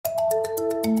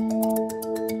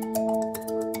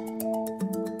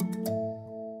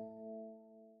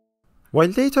While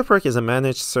Dataproc is a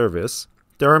managed service,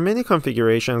 there are many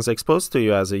configurations exposed to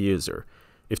you as a user.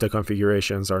 If the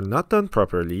configurations are not done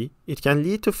properly, it can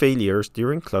lead to failures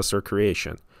during cluster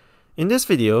creation. In this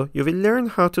video, you will learn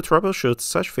how to troubleshoot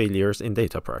such failures in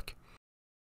Dataproc.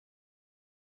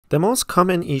 The most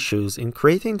common issues in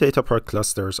creating Dataproc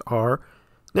clusters are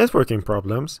networking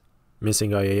problems,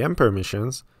 missing IAM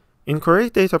permissions,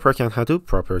 incorrect Dataproc and Hadoop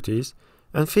properties,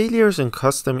 and failures in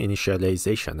custom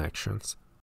initialization actions.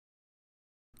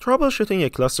 Troubleshooting a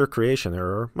cluster creation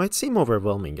error might seem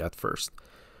overwhelming at first,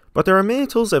 but there are many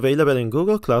tools available in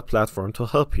Google Cloud Platform to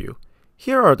help you.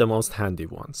 Here are the most handy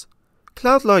ones.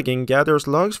 Cloud Logging gathers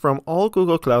logs from all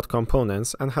Google Cloud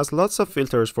components and has lots of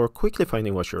filters for quickly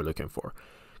finding what you're looking for.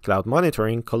 Cloud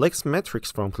Monitoring collects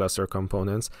metrics from cluster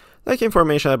components, like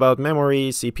information about memory,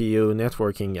 CPU,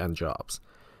 networking, and jobs.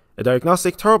 A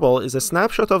Diagnostic Tarball is a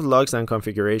snapshot of logs and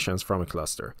configurations from a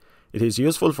cluster. It is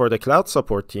useful for the cloud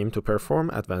support team to perform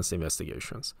advanced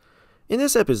investigations. In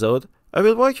this episode, I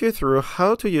will walk you through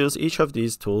how to use each of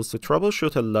these tools to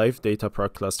troubleshoot a live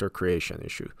Dataproc cluster creation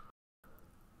issue.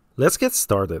 Let's get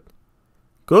started.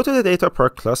 Go to the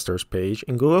Dataproc clusters page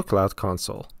in Google Cloud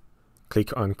Console.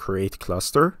 Click on Create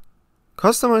Cluster,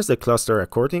 customize the cluster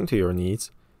according to your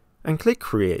needs, and click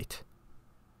Create.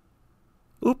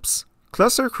 Oops,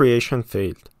 cluster creation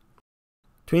failed.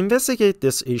 To investigate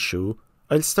this issue,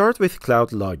 I'll start with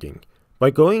Cloud Logging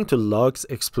by going to Logs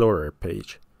Explorer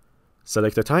page.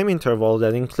 Select a time interval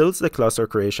that includes the cluster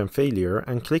creation failure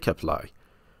and click Apply.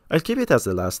 I'll keep it as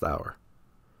the last hour.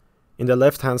 In the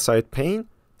left-hand side pane,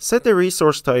 set the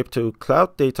resource type to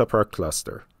Cloud Dataproc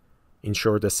Cluster.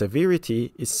 Ensure the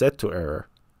severity is set to error.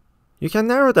 You can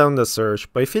narrow down the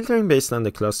search by filtering based on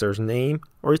the cluster's name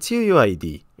or its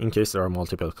UUID, in case there are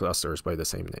multiple clusters by the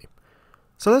same name.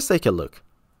 So let's take a look.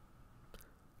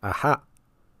 Aha!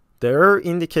 The error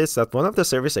indicates that one of the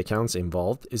service accounts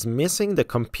involved is missing the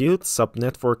Compute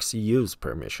Subnetworks Use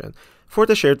permission for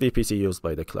the shared VPC used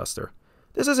by the cluster.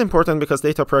 This is important because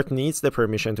Dataproc needs the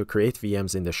permission to create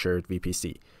VMs in the shared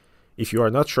VPC. If you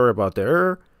are not sure about the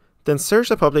error, then search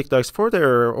the public docs for the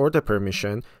error or the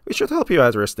permission, which should help you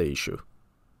address the issue.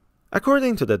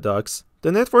 According to the docs,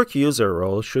 the network user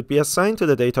role should be assigned to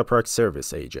the Dataproc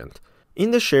service agent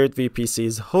in the shared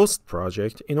VPC's host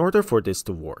project in order for this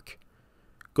to work.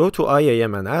 Go to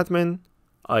IAM and Admin,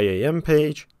 IAM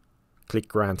page, click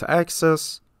Grant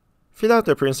Access, fill out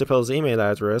the principal's email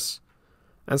address,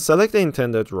 and select the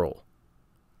intended role.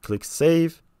 Click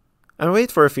Save, and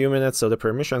wait for a few minutes so the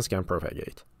permissions can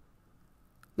propagate.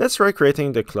 Let's try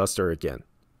creating the cluster again.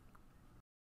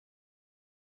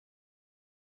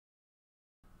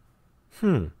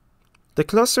 The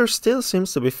cluster still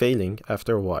seems to be failing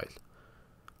after a while.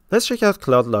 Let's check out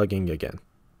Cloud Logging again.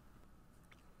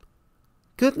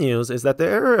 Good news is that the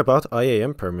error about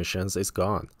IAM permissions is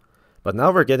gone, but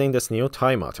now we're getting this new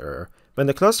timeout error when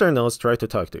the cluster nodes try to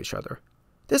talk to each other.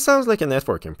 This sounds like a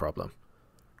networking problem.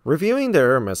 Reviewing the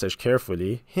error message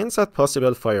carefully hints at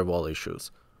possible firewall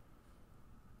issues.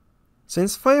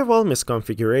 Since firewall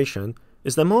misconfiguration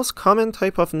is the most common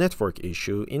type of network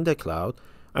issue in the cloud,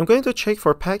 I'm going to check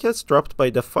for packets dropped by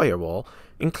the firewall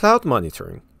in Cloud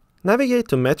Monitoring. Navigate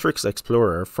to Metrics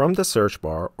Explorer from the search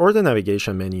bar or the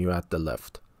navigation menu at the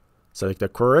left. Select the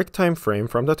correct time frame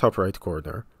from the top right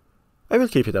corner. I will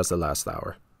keep it as the last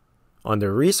hour.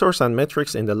 Under Resource and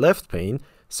Metrics in the left pane,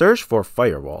 search for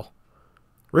Firewall.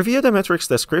 Review the metrics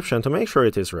description to make sure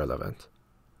it is relevant.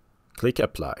 Click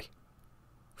Apply.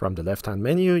 From the left-hand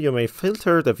menu, you may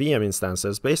filter the VM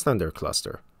instances based on their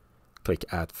cluster. Click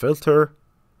Add Filter,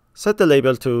 set the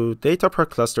label to Dataproc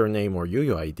Cluster Name or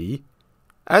UUID,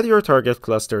 add your target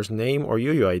cluster's name or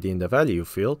UUID in the value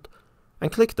field,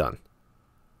 and click Done.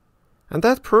 And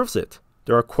that proves it.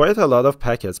 There are quite a lot of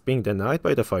packets being denied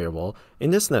by the firewall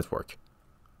in this network.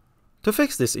 To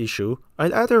fix this issue,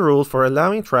 I'll add a rule for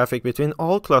allowing traffic between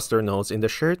all cluster nodes in the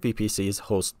shared VPC's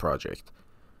host project.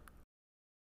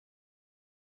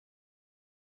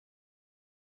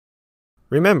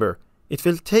 Remember, it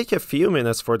will take a few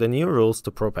minutes for the new rules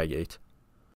to propagate.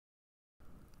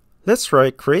 Let's try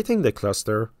creating the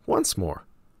cluster once more.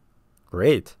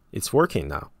 Great, it's working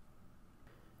now.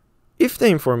 If the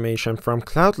information from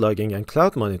Cloud Logging and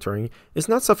Cloud Monitoring is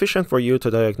not sufficient for you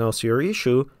to diagnose your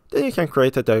issue, then you can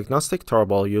create a Diagnostic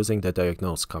Tarball using the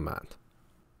diagnose command.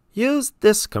 Use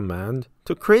this command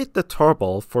to create the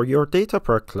Tarball for your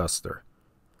Dataproc cluster.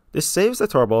 This saves the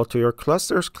Tarball to your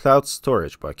cluster's cloud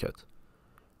storage bucket.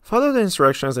 Follow the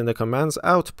instructions in the command's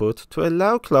output to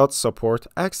allow cloud support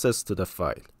access to the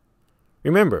file.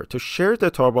 Remember to share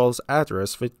the Tarball's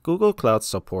address with Google Cloud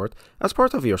Support as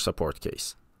part of your support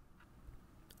case.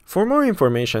 For more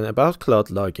information about cloud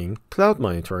logging, cloud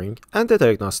monitoring, and the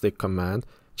diagnostic command,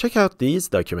 check out these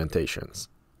documentations.